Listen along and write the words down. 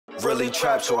really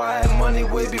trapped, so I had money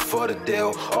way before the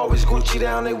deal. Always Gucci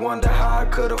down, they wonder how I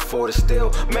could afford it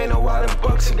still. Man, know why them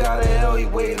bucks he got a L, he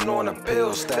waiting on a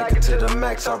bill. Stack it to the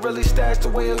max, I really stashed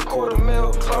away a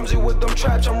 $250,000. Clumsy with them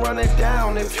traps, I'm running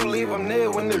down if you leave them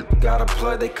near. When they got a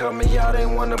plug, they coming out, they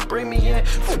wanna bring me in.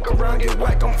 Fuck around, get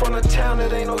whack, I'm from the town,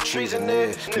 it ain't no trees in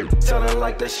there. They telling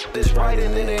like that shit is right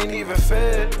and it ain't even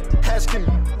fair. Asking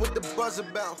what the buzz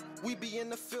about, we be in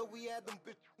the field, we had them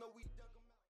bitch.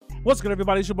 What's good,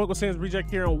 everybody? It's your boy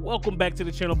UncleSamsReject here, and welcome back to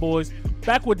the channel, boys.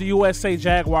 Back with the USA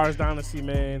Jaguars Dynasty,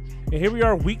 man. And here we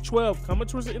are, week 12, coming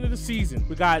towards the end of the season.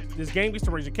 We got this game against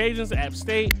the Raging Cajuns, App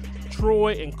State,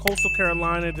 Troy, and Coastal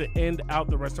Carolina to end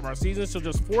out the rest of our season. So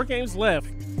just 4 games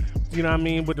left, you know what I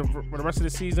mean, with the rest of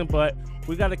the season. But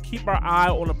we got to keep our eye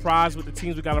on the prize with the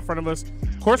teams we got in front of us.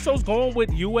 Corso's going with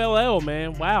ULL,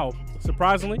 man. Wow,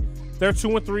 surprisingly. They're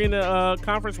 2-3 in the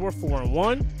conference. We're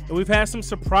 4-1. And we've had some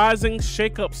surprising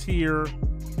shakeups here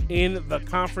in the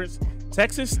conference.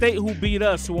 Texas State, who beat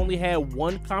us, who only had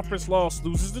 1 conference loss,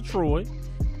 loses to Troy.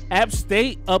 App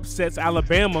State upsets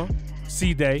Alabama,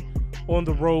 C-Day, on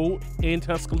the road in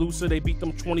Tuscaloosa. They beat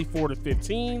them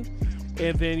 24-15.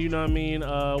 And then, you know what I mean,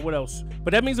 what else?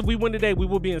 But that means if we win today, we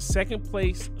will be in 2nd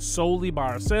place solely by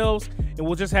ourselves. And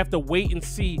we'll just have to wait and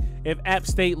see if App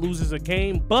State loses a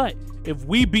game. But if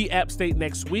we beat App State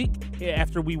next week,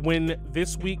 after we win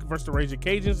this week versus the Raging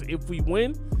Cajuns, if we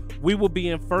win, we will be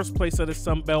in 1st place of the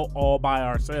Sun Belt all by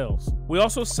ourselves. We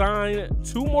also signed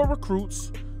 2 more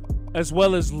recruits, as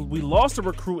well as we lost a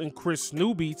recruit in Chris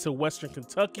Newby to Western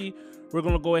Kentucky. We're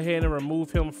going to go ahead and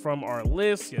remove him from our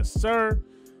list. Yes, sir.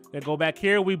 And go back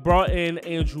here, we brought in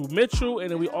Andrew Mitchell, and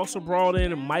then we also brought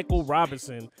in Michael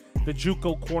Robinson, the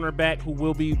JUCO cornerback, who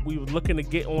we were looking to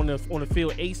get on the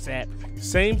field ASAP.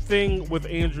 Same thing with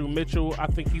Andrew Mitchell. I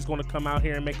think he's going to come out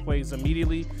here and make plays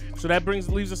immediately. So that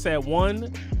leaves us at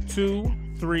 1, 2,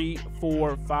 3,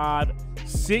 4, 5,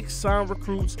 6 signed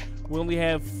recruits. We only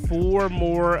have 4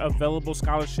 more available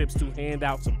scholarships to hand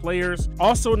out to players.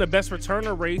 Also in the best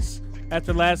returner race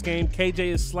after last game, KJ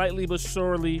is slowly but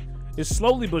surely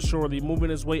moving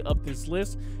his way up this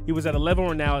list. He was at 11,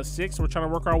 we're now at 6. We're trying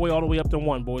to work our way all the way up to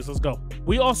 1, boys. Let's go.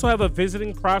 We also have a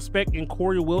visiting prospect in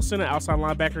Corey Wilson, an outside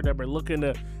linebacker that we're looking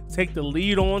to take the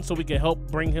lead on, so we can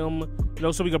help bring him, you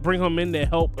know, so we can bring him in to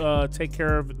help take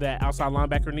care of that outside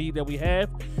linebacker need that we have.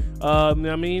 You know what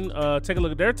I mean? Take a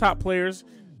look at their top players.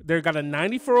 They've got a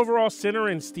 94 overall center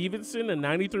in Stevenson, a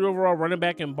 93 overall running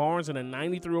back in Barnes, and a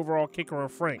 93 overall kicker in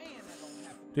Frank.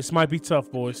 This might be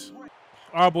tough, boys.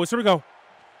 All right, boys, here we go.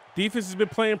 Defense has been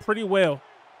playing pretty well.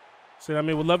 So, I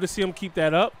mean, we'd love to see him keep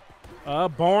that up.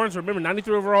 Barnes, remember,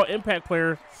 93 overall impact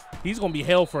player. He's going to be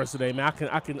hell for us today, man.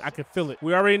 I can feel it.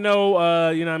 We already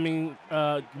know, you know what I mean,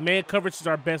 man coverage is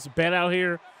our best bet out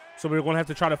here. So we're going to have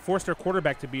to try to force their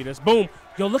quarterback to beat us. Boom.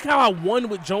 Yo, look how I won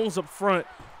with Jones up front.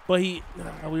 But we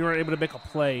weren't able to make a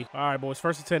play. All right, boys,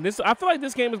 1st and 10. I feel like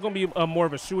this game is going to be more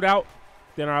of a shootout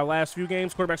than our last few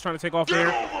games. Quarterback's trying to take off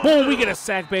there. Boom, we get a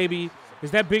sack, baby.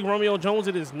 Is that big Romeo Jones?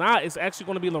 It is not. It's actually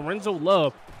going to be Lorenzo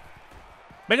Love.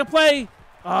 Make a play.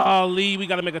 Oh, Lee, we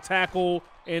got to make a tackle.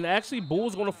 And actually,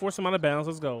 Bull's going to force him out of bounds.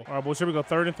 Let's go. All right, boys, here we go.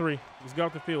 3rd and 3. Let's get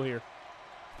off the field here.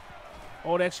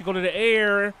 Oh, they actually go to the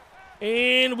air.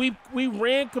 And we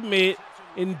ran commit,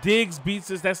 and Diggs beats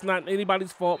us. That's not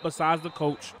anybody's fault besides the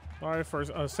coach. All right,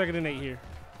 2nd and 8 here.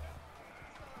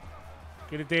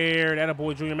 Get it there. That a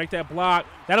boy, Junior. Make that block.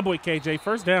 That a boy, KJ.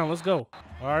 1st down. Let's go.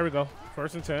 All right, here we go.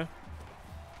 1st and 10.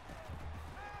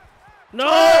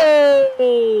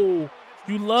 No!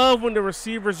 You love when the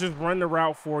receivers just run the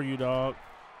route for you, dog.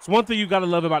 It's one thing you got to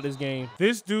love about this game.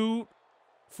 This dude,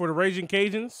 for the Raging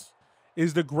Cajuns,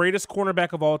 is the greatest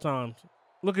cornerback of all time.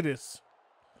 Look at this.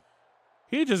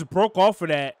 He just broke off of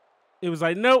that. It was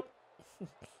like, nope.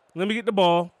 Let me get the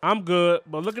ball. I'm good.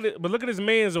 But look at it. But look at his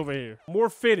man's over here. More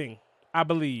fitting, I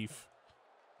believe.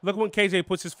 Look when KJ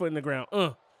puts his foot in the ground.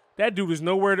 That dude is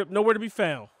nowhere to be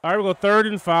found. All right, we go 3rd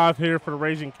and 5 here for the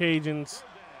Raging Cajuns.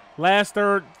 Last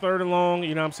third and long,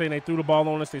 you know what I'm saying? They threw the ball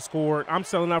on us. They scored. I'm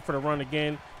selling out for the run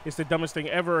again. It's the dumbest thing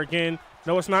ever again.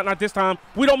 No, it's not. Not this time.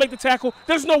 We don't make the tackle.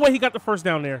 There's no way he got the 1st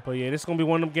down there. But, yeah, this is going to be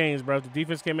one of them games, bro. If the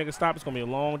defense can't make a stop, it's going to be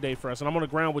a long day for us. And I'm on the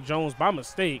ground with Jones by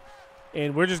mistake.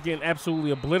 And we're just getting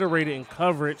absolutely obliterated in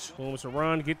coverage. Boom, it's a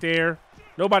run. Get there.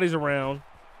 Nobody's around.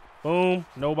 Boom.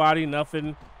 Nobody.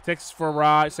 Nothing. Texas for a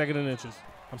ride. 2nd and inches.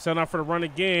 I'm setting out for the run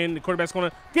again. The quarterback's going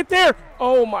to get there.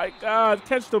 Oh, my God.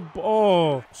 Catch the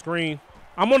ball. Screen.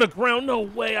 I'm on the ground. No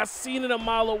way. I seen it a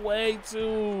mile away,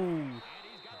 too.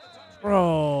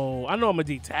 Bro, I know I'm a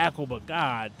D tackle, but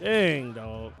God dang,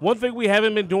 dog. One thing we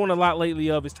haven't been doing a lot lately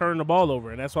is turning the ball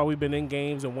over, and that's why we've been in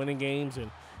games and winning games.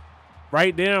 And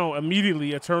right now,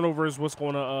 immediately, a turnover is what's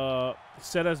going to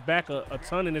set us back a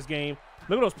ton in this game.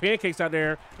 Look at those pancakes out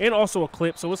there, and also a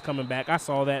clip, so it's coming back. I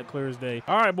saw that clear as day.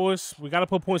 All right, boys, we got to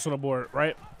put points on the board,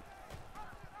 right?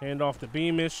 Hand off to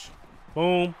Beamish.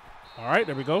 Boom. All right,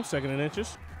 there we go. 2nd and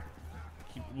inches.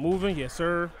 Keep moving. Yes,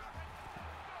 sir.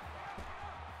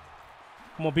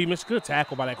 Come on, Beamish. Good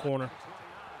tackle by that corner.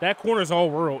 That corner's all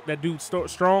world. That dude's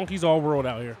strong. He's all world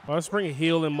out here. Well, let's bring a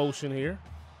heel in motion here.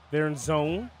 They're in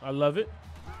zone. I love it.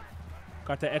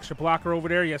 Got the extra blocker over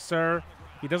there. Yes, sir.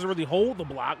 He doesn't really hold the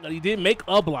block, but he did make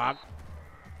a block.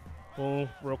 Boom.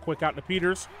 Real quick out to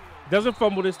Peters. Doesn't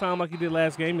fumble this time like he did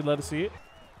last game. You'd love to see it.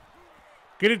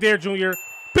 Get it there, Junior.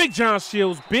 Big John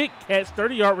Shields. Big catch.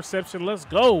 30-yard reception. Let's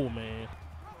go, man.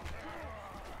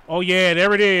 Oh, yeah.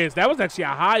 There it is. That was actually a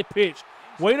high pitch.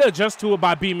 Way to adjust to it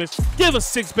by Beamish. Give us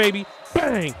 6, baby.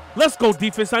 Bang. Let's go,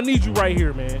 defense. I need you right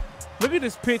here, man. Look at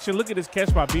this pitch and look at this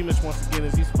catch by Beamish once again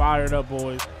as he's fired up,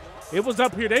 boys. It was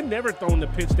up here. They've never thrown the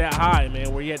pitch that high,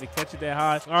 man, where you had to catch it that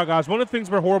high. All right, guys, one of the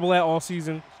things we're horrible at all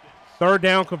season, 3rd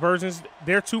down conversions.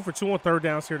 They're 2 for 2 on 3rd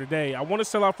downs here today. I want to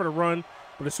sell out for the run,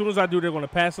 but as soon as I do, they're going to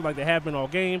pass it like they have been all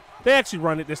game. They actually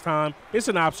run it this time. It's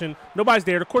an option. Nobody's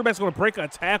there. The quarterback's going to break a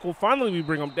tackle. Finally, we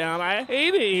bring them down. I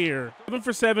hate it here. 7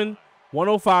 for 7,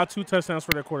 105, 2 touchdowns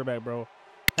for their quarterback, bro.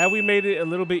 Have we made it a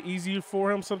little bit easier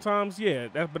for him sometimes? Yeah,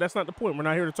 but that's not the point. We're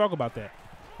not here to talk about that.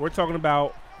 We're talking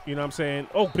about, you know what I'm saying?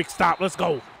 Oh, big stop. Let's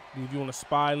go. Leave you on a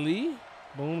spy, Lee.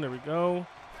 Boom, there we go.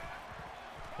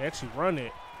 They actually run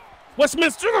it.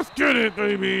 Westminster, let's get it,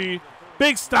 baby.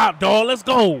 Big stop, dog. Let's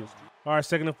go. All right,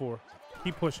 2nd and 4.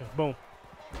 Keep pushing. Boom.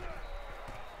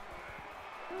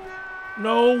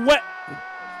 No way.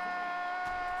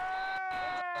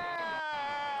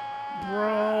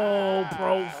 Bro.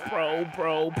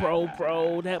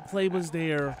 That play was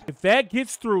there. If that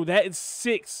gets through, that is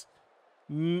 6.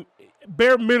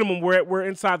 Bare minimum, we're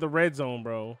inside the red zone,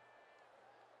 bro.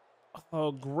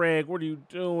 Oh, Greg, what are you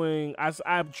doing?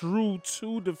 I drew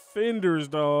 2 defenders,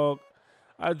 dog.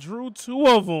 I drew 2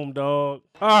 of them, dog.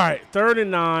 All right, 3rd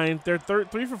and 9. They're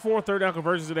 3 for 4 3rd down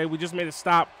conversions today. We just made a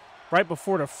stop right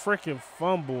before the freaking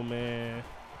fumble, man.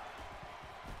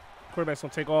 Quarterback's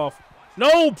gonna take off.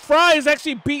 No, Fry is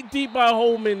actually beat deep by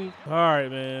Holman. All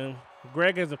right, man.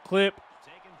 Greg has a clip.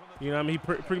 You know what I mean?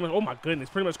 He pretty much, oh my goodness,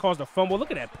 pretty much caused a fumble. Look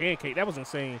at that pancake. That was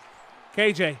insane.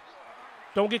 KJ.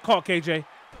 Don't get caught, KJ.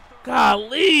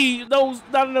 Golly. Those,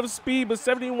 not enough speed, but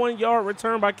 71-yard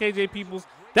return by KJ Peoples.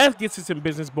 That gets us in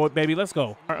business, boy, baby. Let's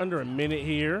go. Under a minute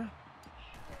here.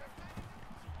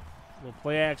 Little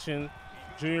play action.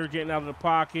 Junior getting out of the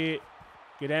pocket.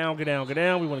 Get down.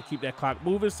 We want to keep that clock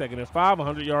moving. 2nd and 5,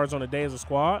 100 yards on the day as a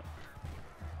squad.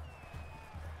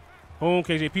 Boom,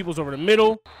 KJ Peoples over the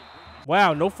middle.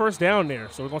 Wow, no 1st down there.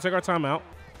 So we're going to take our timeout.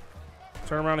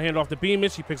 Turn around and hand off to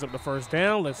Beamish. He picks up the 1st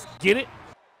down. Let's get it.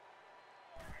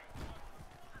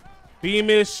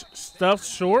 Beamish stuffed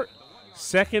short.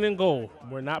 2nd and goal.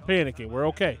 We're not panicking. We're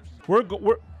okay. We're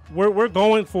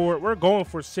going for it. We're going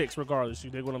for 6 regardless.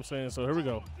 You dig what I'm saying? So here we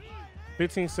go.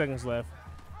 15 seconds left.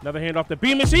 Another handoff to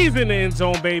Beamish. He's in the end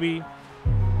zone, baby.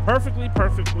 Perfectly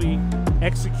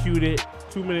executed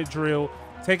 2-minute drill.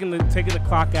 Taking the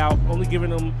clock out. Only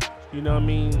giving them, you know what I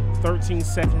mean, 13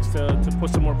 seconds to put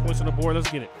some more points on the board.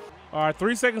 Let's get it. All right,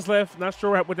 3 seconds left. Not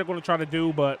sure what they're going to try to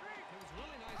do, but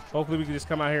hopefully we can just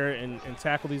come out here and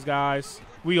tackle these guys.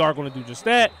 We are going to do just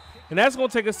that. And that's going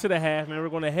to take us to the half, man. We're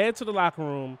going to head to the locker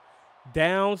room.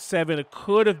 Down 7. It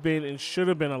could have been and should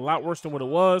have been a lot worse than what it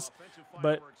was.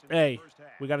 But, hey,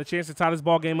 we got a chance to tie this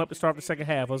ball game up to start the 2nd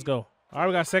half. Let's go. All right,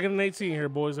 we got 2nd and 18 here,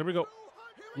 boys. There we go.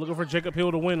 Looking for Jacob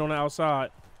Hill to win on the outside.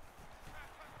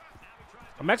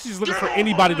 I'm actually just looking for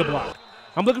anybody to block.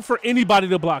 I'm looking for anybody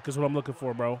to block is what I'm looking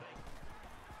for, bro.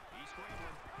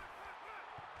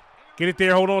 Get it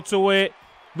there. Hold on to it.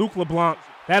 Luke LeBlanc.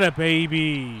 That a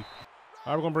baby.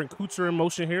 All right, we're going to bring Kucher in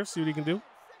motion here. See what he can do.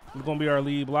 He's going to be our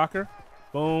lead blocker.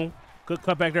 Boom. Good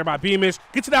cut back there by Beamish.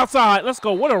 Gets it outside. Let's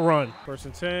go. What a run. 1st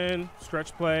and 10.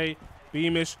 Stretch play.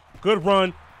 Beamish. Good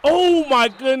run. Oh, my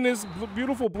goodness.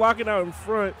 Beautiful blocking out in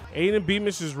front. Aiden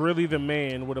Beamish is really the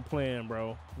man with a plan,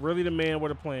 bro. Really the man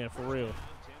with a plan, for real.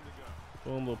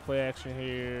 Boom, little play action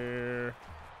here.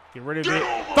 Get rid of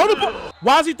it. Throw the ball.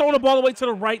 Why is he throwing the ball away to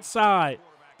the right side?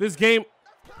 This game.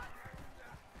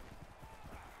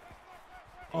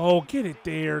 Oh, get it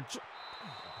there.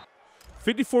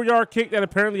 54-yard kick that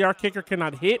apparently our kicker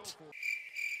cannot hit.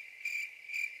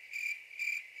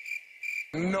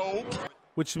 Nope.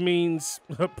 Which means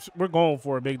we're going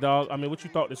for it, big dog. I mean, what you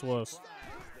thought this was?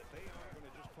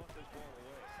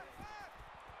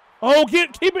 Oh,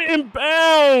 keep it in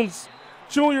bounds.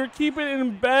 Junior, keep it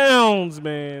in bounds,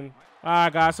 man. All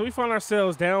right, guys. So we find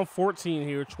ourselves down 14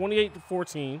 here,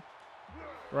 28-14.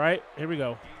 Right? Here we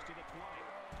go.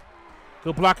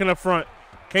 Good blocking up front.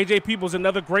 KJ Peoples,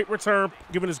 another great return,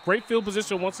 giving us great field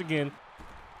position once again.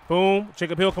 Boom.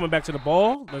 Jacob Hill coming back to the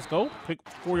ball. Let's go.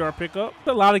 4-yard pickup.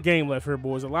 A lot of game left here,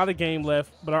 boys. A lot of game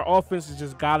left, but our offense has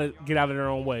just got to get out of their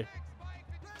own way.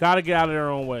 Got to get out of their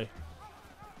own way.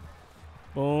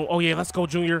 Boom. Oh, yeah. Let's go,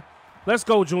 Junior. Let's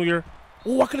go, Junior.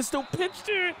 Oh, I could have still pitched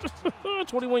it.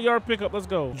 21-yard pickup. Let's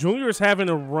go. Junior is having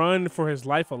to run for his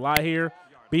life a lot here.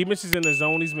 Beamish is in the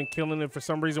zone. He's been killing it. For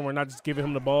some reason, we're not just giving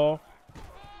him the ball.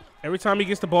 Every time he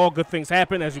gets the ball, good things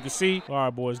happen, as you can see. All right,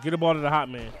 boys. Get the ball to the hot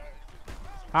man.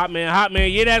 Hot man, hot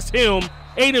man. Yeah, that's him.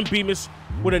 Aiden Beamish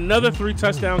with another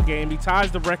 3-touchdown game. He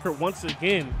ties the record once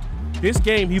again. This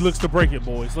game, he looks to break it,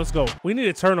 boys. Let's go. We need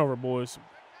a turnover, boys.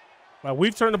 Like,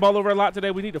 we've turned the ball over a lot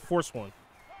today. We need to force one.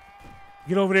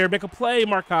 Get over there. Make a play,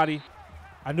 Marcotti.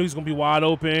 I knew he's going to be wide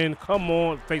open. Come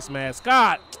on, face mask.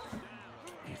 God.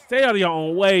 Stay out of your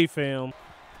own way, fam.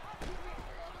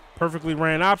 Perfectly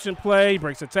ran option play.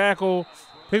 Breaks the tackle.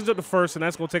 Picks up the first, and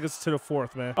that's going to take us to the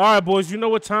 4th, man. All right, boys. You know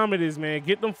what time it is, man.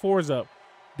 Get them 4s up.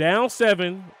 Down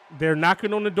 7. They're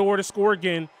knocking on the door to score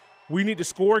again. We need to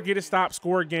score, get a stop,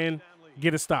 score again,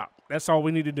 get a stop. That's all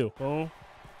we need to do. Boom.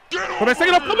 Come back, take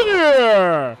it up. Come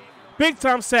here. Big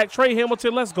time sack. Trey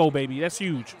Hamilton. Let's go, baby. That's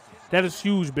huge. That is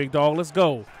huge, big dog. Let's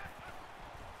go.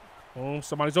 Boom.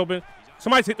 Somebody's open.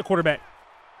 Somebody's hit the quarterback.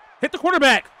 Hit the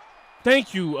quarterback.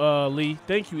 Thank you, Lee.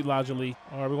 Thank you, Elijah Lee.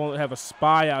 All right, we're going to have a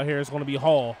spy out here. It's going to be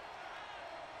Hall.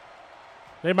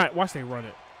 They might. Watch they run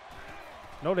it.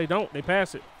 No, they don't. They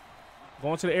pass it.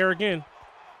 Going to the air again.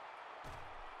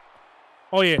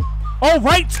 Oh, yeah. Oh,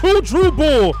 right to Drew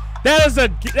Bull. That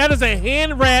is a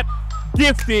hand-wrap,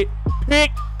 gifted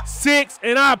pick 6,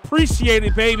 and I appreciate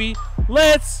it, baby.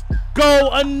 Let's go.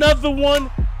 Another one.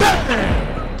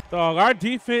 Dog, our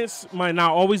defense might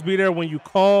not always be there when you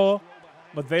call,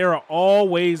 but they are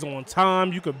always on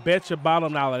time. You could bet your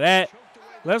bottom dollar that.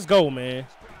 Let's go, man.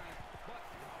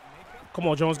 Come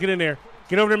on, Jones. Get in there.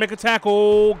 Get over there, make a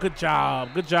tackle. Good job.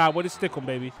 Good job. Way to stick him,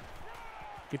 baby.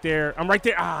 Get there. I'm right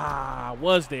there. Ah,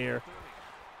 was there.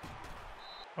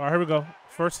 All right, here we go.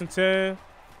 1st and 10.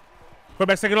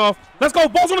 Quarterback second off. Let's go.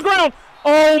 Ball's on the ground.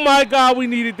 Oh, my God. We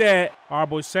needed that. All right,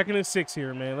 boys. 2nd and 6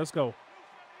 here, man. Let's go.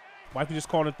 Wifey just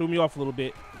called and threw me off a little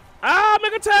bit. Ah,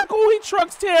 make a tackle. He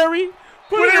trucks Terry.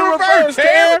 Put it in reverse,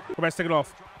 Terry. Quarterback second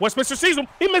off. Westminster sees him.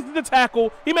 He misses the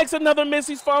tackle. He makes another miss.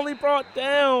 He's finally brought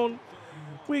down.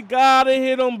 We got to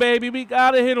hit him, baby. We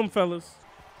got to hit him, fellas.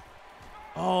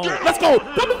 Oh, let's go.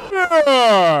 Come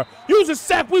here. Use a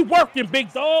sack. We working,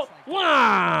 big dog.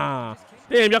 Wow.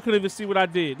 Damn, y'all couldn't even see what I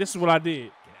did. This is what I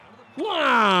did.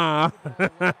 Wow.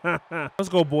 Let's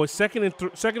go, boys.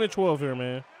 2nd and 12 here,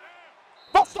 man.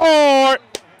 Forward.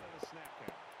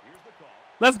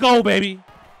 Let's go, baby.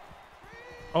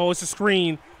 Oh, it's a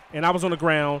screen, and I was on the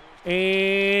ground.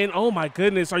 And, oh, my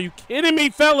goodness. Are you kidding me,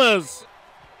 fellas?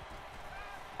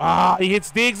 Ah, he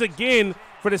hits Diggs again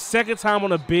for the 2nd time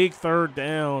on a big 3rd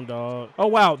down, dog. Oh,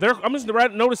 wow. I'm just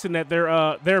noticing that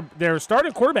their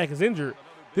starting quarterback is injured.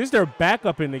 This is their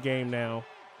backup in the game now,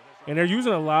 and they're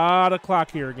using a lot of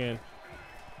clock here again.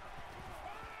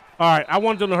 All right, I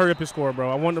wanted them to hurry up and score, bro.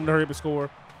 I wanted them to hurry up and score.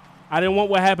 I didn't want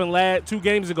what happened 2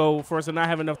 games ago for us to not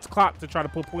have enough clock to try to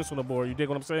put points on the board. You dig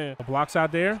what I'm saying? The blocks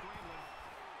out there.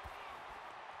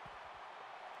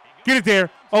 Get it there.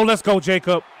 Oh, let's go,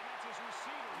 Jacob.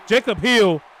 Jacob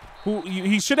Hill, who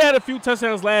he should have had a few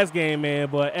touchdowns last game, man,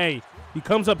 but, hey, he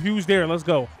comes up huge there. Let's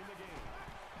go.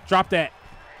 Drop that.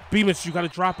 Beamish, you got to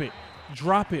drop it.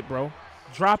 Drop it, bro.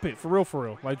 Drop it. For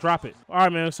real. Like, drop it. All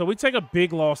right, man. So we take a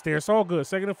big loss there. It's all good.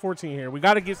 2nd and 14 here. We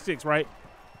got to get 6, right?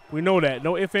 We know that.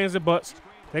 No ifs, ands, and buts.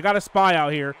 They got a spy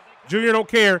out here. Junior don't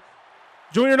care.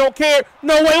 Junior don't care.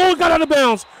 No way. Oh, got out of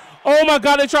bounds. Oh, my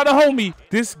God. They tried to hold me.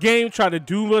 This game tried to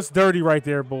do us dirty right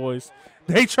there, boys.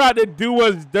 They tried to do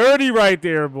us dirty right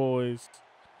there, boys.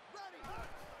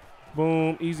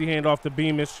 Boom. Easy handoff to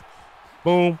Beamish.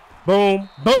 Boom. Boom.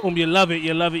 Boom. You love it.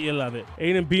 You love it. You love it.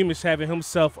 Aiden Beamish having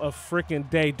himself a freaking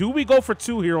day. Do we go for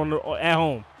 2 here at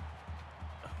home?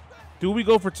 Do we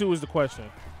go for 2 is the question.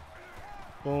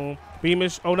 Boom.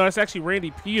 Beamish. Oh, no, it's actually Randy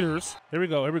Peters. Here we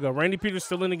go. Here we go. Randy Peters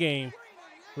still in the game.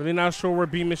 Really not sure where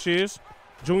Beamish is.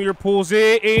 Junior pulls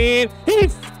it, and he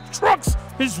trucks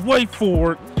his way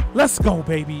forward. Let's go,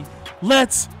 baby.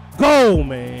 Let's go,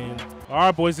 man. All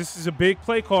right, boys. This is a big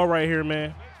play call right here,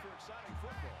 man.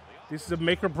 This is a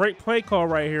make-or-break play call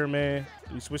right here, man.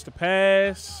 We switch the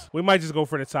pass. We might just go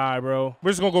for the tie, bro.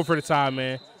 We're just going to go for the tie,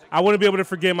 man. I wouldn't be able to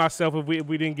forgive myself if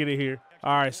we didn't get it here.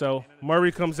 All right, so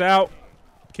Murray comes out.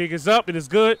 Kick is up. It is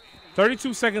good.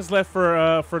 32 seconds left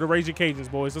for the Raging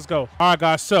Cajuns, boys. Let's go. All right,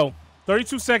 guys. So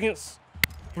 32 seconds,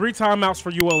 3 timeouts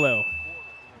for ULL.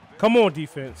 Come on,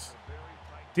 defense.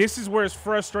 This is where it's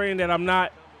frustrating that I'm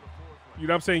not, you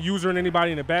know what I'm saying, using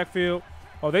anybody in the backfield.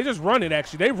 Oh, they just run it,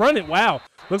 actually. They run it. Wow.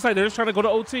 Looks like they're just trying to go to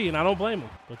OT, and I don't blame them.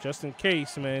 But just in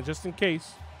case, man, just in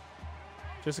case.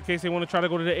 Just in case they want to try to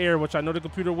go to the air, which I know the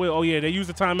computer will. Oh, yeah, they use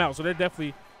the timeout, so they're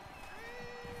definitely.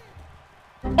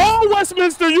 Oh,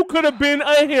 Westminster, you could have been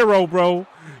a hero, bro.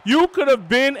 You could have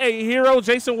been a hero,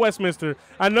 Jason Westminster.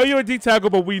 I know you're a D tackle,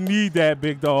 but we need that,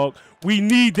 big dog. We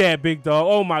need that, big dog.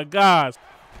 Oh, my gosh.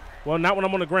 Well, not when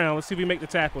I'm on the ground. Let's see if we make the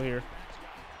tackle here.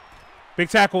 Big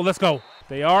tackle. Let's go.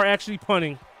 They are actually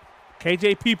punting.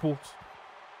 KJ Peoples,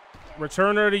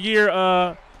 returner of the year,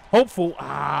 hopeful.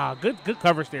 Good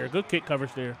coverage there. Good kick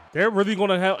coverage there. They're really going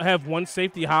to have one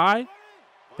safety high?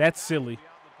 That's silly.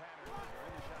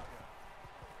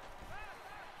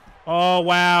 Oh,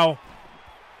 wow.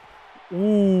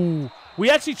 Ooh.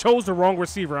 We actually chose the wrong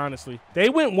receiver, honestly. They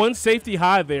went one safety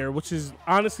high there, which is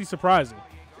honestly surprising.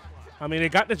 I mean, they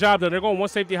got the job done. They're going one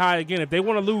safety high again. If they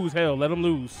want to lose, hell, let them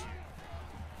lose.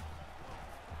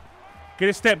 Get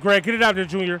a step, Greg. Get it out there,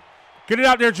 Junior. Get it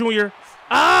out there, Junior.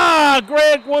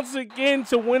 Greg once again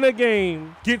to win a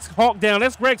game. Gets hawked down.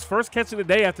 That's Greg's first catch of the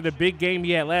day after the big game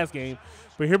he had last game.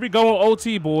 But here we go on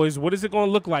OT, boys. What is it going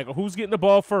to look like? Who's getting the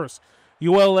ball first?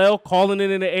 ULL calling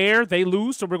it in the air. They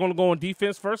lose, so we're going to go on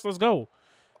defense first. Let's go.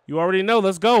 You already know.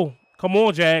 Let's go. Come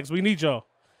on, Jags. We need y'all.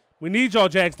 We need y'all,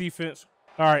 Jags defense.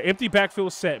 All right, empty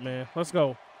backfield set, man. Let's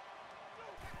go.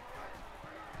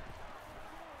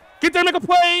 Get there, make a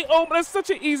play. Oh, that's such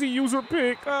an easy user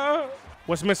pick.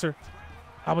 Westminster.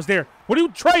 I was there. What do you,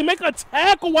 Trey? Make a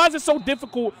tackle. Why is it so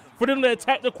difficult for them to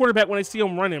attack the quarterback when they see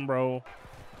him running, bro?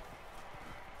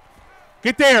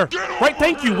 Get there. Right,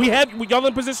 thank you. Y'all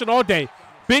in position all day.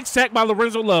 Big sack by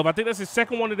Lorenzo Love. I think that's his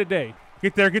second one of the day.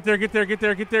 Get there, get there, get there, get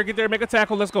there, get there, get there. Make a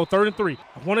tackle. Let's go. 3rd and 3.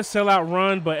 I want to sell out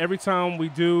run, but every time we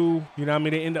do, you know what I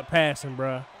mean, they end up passing,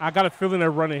 bro. I got a feeling they're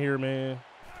running here, man.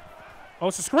 Oh,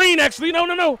 it's a screen, actually.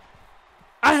 No.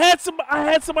 I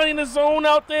had somebody in the zone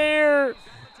out there.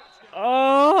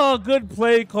 Oh, good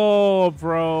play call,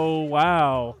 bro.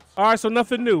 Wow. All right, so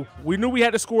nothing new. We knew we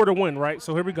had to score to win, right?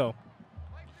 So here we go.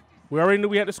 We already knew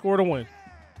we had to score to win.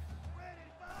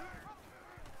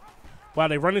 Wow,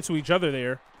 they run into each other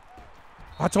there.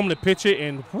 I told him to pitch it,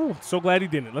 and whew, so glad he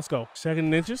didn't. Let's go. 2nd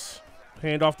and inches.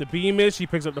 Hand off to Beamish. He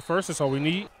picks up the first. That's all we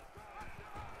need.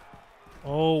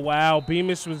 Oh, wow.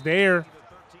 Beamish was there.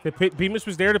 Beamish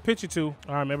was there to pitch it to.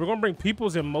 All right, man. We're going to bring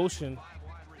Peoples in motion.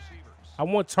 I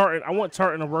want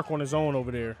Tartan to work on his own over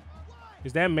there.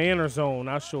 Is that man or zone?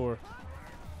 Not sure.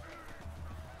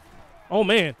 Oh,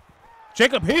 man.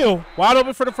 Jacob Hill, wide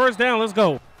open for the first down. Let's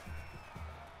go.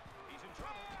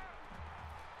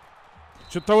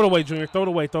 Throw it away, Junior. Throw it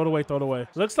away, throw it away, throw it away.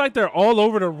 Looks like they're all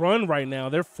over the run right now.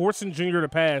 They're forcing Junior to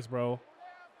pass, bro.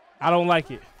 I don't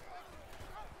like it.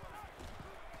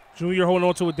 Junior holding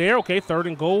on to it there. Okay, 3rd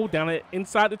and goal. Down at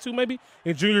inside the 2 maybe.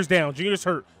 And Junior's down. Junior's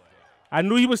hurt. I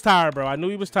knew he was tired, bro. I knew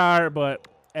he was tired, but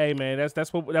hey, man,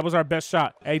 that was our best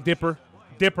shot. Hey, Dipper,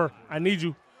 I need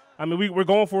you. I mean, we're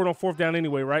going for it on 4th down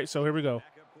anyway, right? So here we go.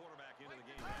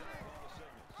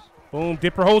 Boom,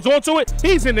 Dipper holds on to it.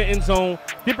 He's in the end zone.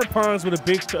 Dipper Pons with a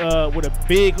big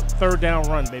 3rd down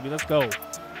run, baby. Let's go.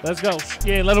 Let's go.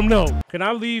 Yeah, let him know. Can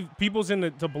I leave Peoples in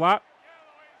to block?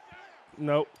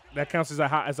 Nope. That counts as a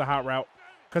hot route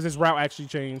because his route actually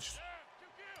changed.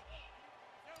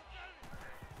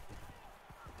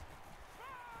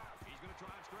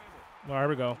 All right, here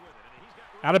we go.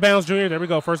 Out of bounds, Junior. There we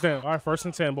go. 1st down. All right, 1st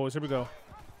and 10, boys. Here we go.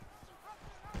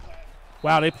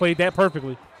 Wow, they played that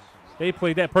perfectly. They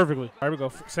played that perfectly. All right, here we go.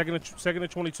 2nd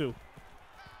and 22.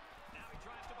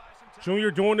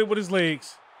 Junior doing it with his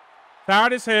legs.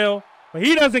 Tired as hell, but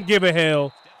he doesn't give a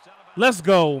hell. Let's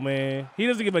go, man. He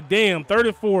doesn't give a damn. 3rd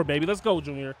and 4, baby. Let's go,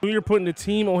 Junior. Junior putting the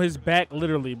team on his back,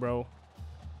 literally, bro.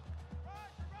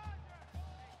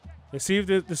 Let's see if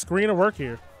the screen will work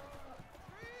here.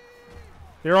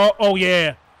 They're all, oh,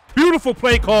 yeah. Beautiful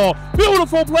play call.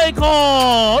 Beautiful play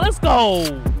call. Let's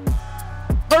go.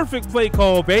 Perfect play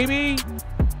call, baby.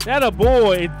 That a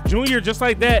boy. Junior, just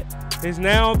like that, is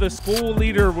now the school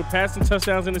leader with passing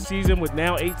touchdowns in the season with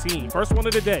now 18. First one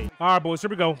of the day. All right, boys, here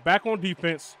we go. Back on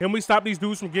defense. Can we stop these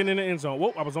dudes from getting in the end zone?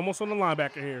 Whoa, I was almost on the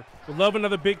linebacker here. Would love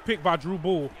another big pick by Drew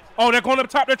Bull. Oh, they're going up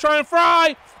top. They're trying to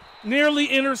fry. Nearly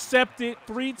intercepted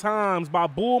 3 times by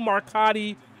Bull,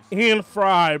 Marcotti, and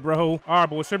Fry, bro. All right,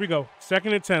 boys, here we go.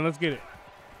 2nd and 10. Let's get it.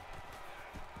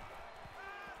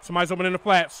 Somebody's open in the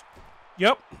flats.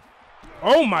 Yep.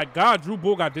 Oh, my God. Drew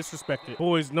Bull got disrespected.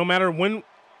 Boys, no matter when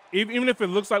Even if it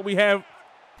looks like we have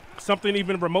something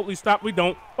even remotely stopped, we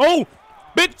don't. Oh,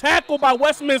 big tackle by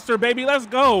Westminster, baby. Let's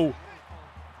go.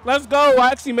 Let's go.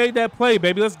 I actually made that play,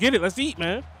 baby. Let's get it. Let's eat,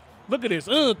 man. Look at this.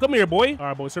 Come here, boy. All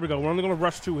right, boys. Here we go. We're only going to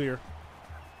rush 2 here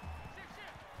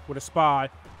with a spy.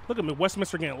 Look at me.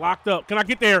 Westminster getting locked up. Can I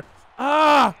get there?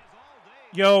 Ah.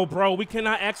 Yo, bro, we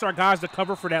cannot ask our guys to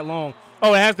cover for that long.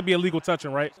 Oh, it has to be a legal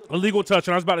touching, right? A legal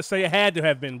touching. I was about to say it had to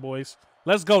have been, boys.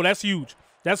 Let's go. That's huge.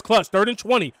 That's clutch. 3rd and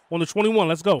 20 on the 21.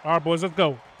 Let's go. All right, boys, let's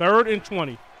go. 3rd and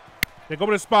 20. They go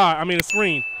to the spy. I mean, the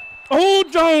screen. Oh,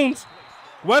 Jones.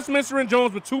 Westminster and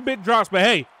Jones with 2 big drops, but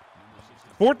hey,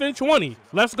 4th and 20.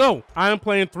 Let's go. I am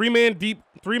playing 3-man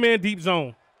deep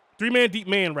zone. 3-man deep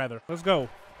man, rather. Let's go.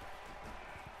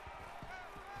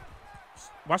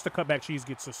 Watch the cutback cheese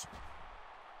gets us.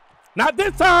 Not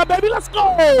this time, baby. Let's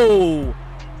go.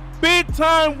 Big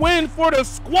time win for the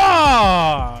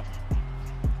squad.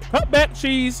 Cutback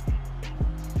cheese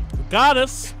got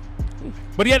us.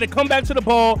 But he had to come back to the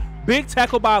ball. Big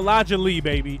tackle by Elijah Lee,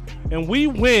 baby. And we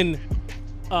win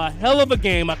a hell of a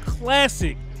game, a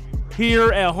classic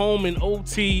here at home in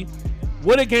OT.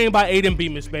 What a game by Aiden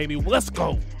Bemis, baby. Let's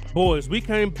go. Boys, we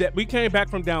came back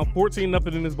from down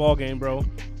 14-0 in this ball game, bro,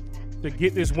 to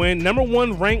get this win. Number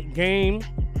 1 ranked game,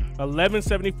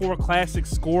 1174 classic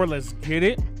score. Let's get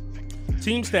it.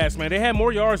 Team stats, man, they had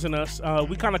more yards than us.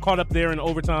 We kind of caught up there in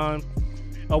overtime.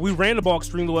 We ran the ball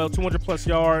extremely well, 200+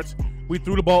 yards. We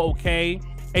threw the ball okay.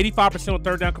 85% on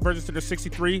 3rd down conversions to their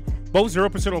 63. Both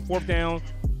 0% on 4th down.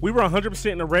 We were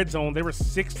 100% in the red zone. They were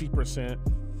 60%.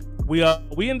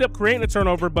 We ended up creating a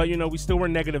turnover, but, you know, we still were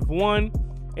 -1.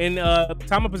 And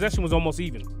time of possession was almost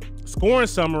even. Scoring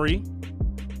summary.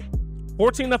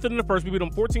 14-0 in the first. We beat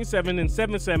them 14-7 and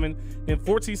 7-7 and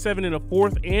 14-7 in the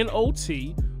 4th and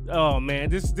OT. Oh, man,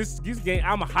 this game,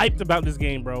 I'm hyped about this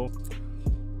game, bro.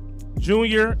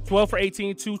 Junior, 12 for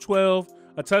 18, 212,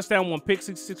 a touchdown, 1 pick,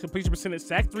 66 completion percentage,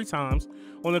 sacked 3 times.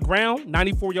 On the ground,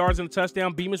 94 yards and a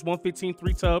touchdown. Beamish, 115,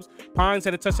 3 tubs. Pines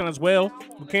had a touchdown as well.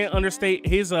 We can't understate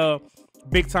his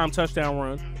big-time touchdown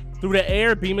run. Through the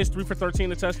air, Beamish 3 for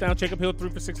 13, a touchdown. Jacob Hill 3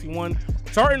 for 61.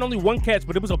 Tartan only 1 catch,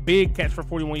 but it was a big catch for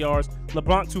 41 yards.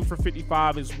 LeBlanc 2 for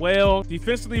 55 as well.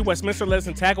 Defensively, Westminster led us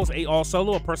in tackles, 8 all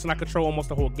solo, a person I control almost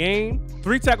the whole game.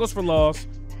 3 tackles for loss.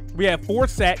 We had 4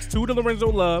 sacks, 2 to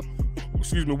Lorenzo Love.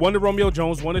 1 to Romeo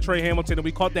Jones, 1 to Trey Hamilton, and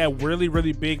we caught that really,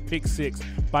 really big pick 6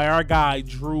 by our guy,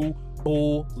 Drew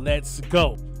Bull. Let's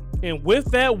go. And with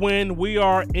that win, we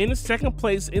are in 2nd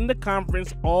place in the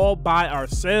conference all by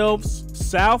ourselves.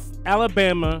 South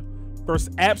Alabama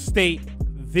versus App State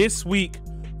this week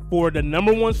for the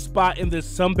 #1 spot in the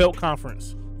Sun Belt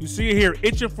Conference. You see it here,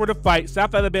 itching for the fight.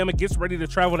 South Alabama gets ready to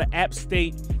travel to App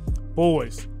State.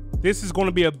 Boys, this is going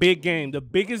to be a big game, the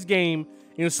biggest game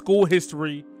in school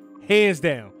history, hands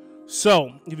down.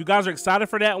 So, if you guys are excited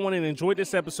for that one and enjoyed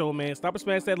this episode, man, stop and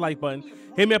smash that like button.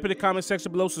 Hit me up in the comment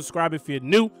section below. Subscribe if you're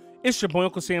new. It's your boy,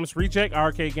 UncleSamsReject,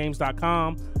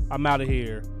 RKGames.com. I'm out of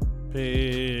here.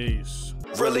 Peace.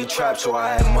 Really trapped, so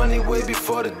I had money way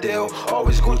before the deal.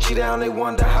 Always Gucci down, they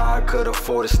wonder how I could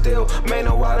afford to steal. Man,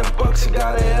 know why them bucks, he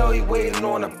got a L, he waiting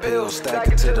on a bill. Stack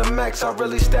it to the max, I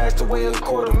really stashed away a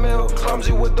 $250,000.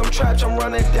 Clumsy with them traps, I'm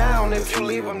running down. If you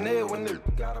leave them near, when they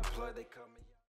gotta play, they come.